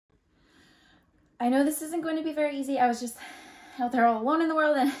I know this isn't going to be very easy. I was just out there all alone in the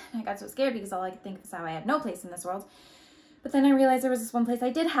world, and I got so scared because all I could think of is how I had no place in this world. But then I realized there was this one place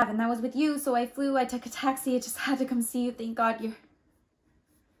I did have, and that was with you. So I flew, I took a taxi, I just had to come see you. Thank God you're...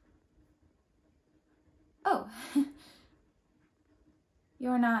 Oh.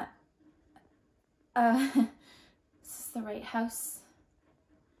 You're not... Is this the right house?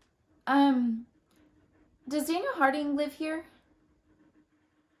 Does Daniel Harding live here?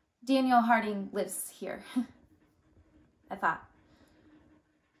 Daniel Harding lives here. I thought.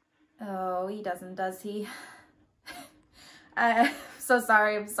 Oh, he doesn't, does he? I'm so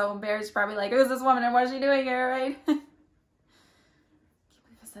sorry. I'm so embarrassed. Probably like, who's this woman and what is she doing here, right? Can't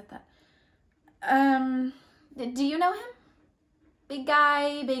believe I said that. Do you know him? Big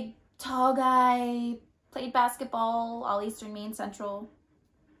guy, big tall guy, played basketball, all Eastern Maine Central.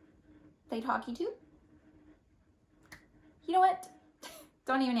 Played hockey too? You know what?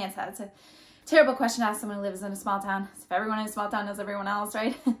 Don't even answer that. It's a terrible question to ask someone who lives in a small town. If everyone in a small town knows everyone else,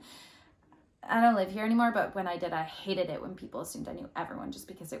 right? I don't live here anymore, but when I did, I hated it when people assumed I knew everyone just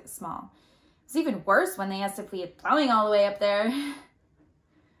because it was small. It was even worse when they asked if we had plowing all the way up there.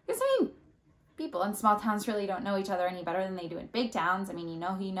 Because, I mean, people in small towns really don't know each other any better than they do in big towns. I mean, you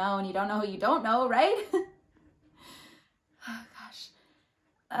know who you know and you don't know who you don't know, right? Oh, gosh.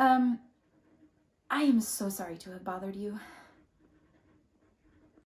 I am so sorry to have bothered you.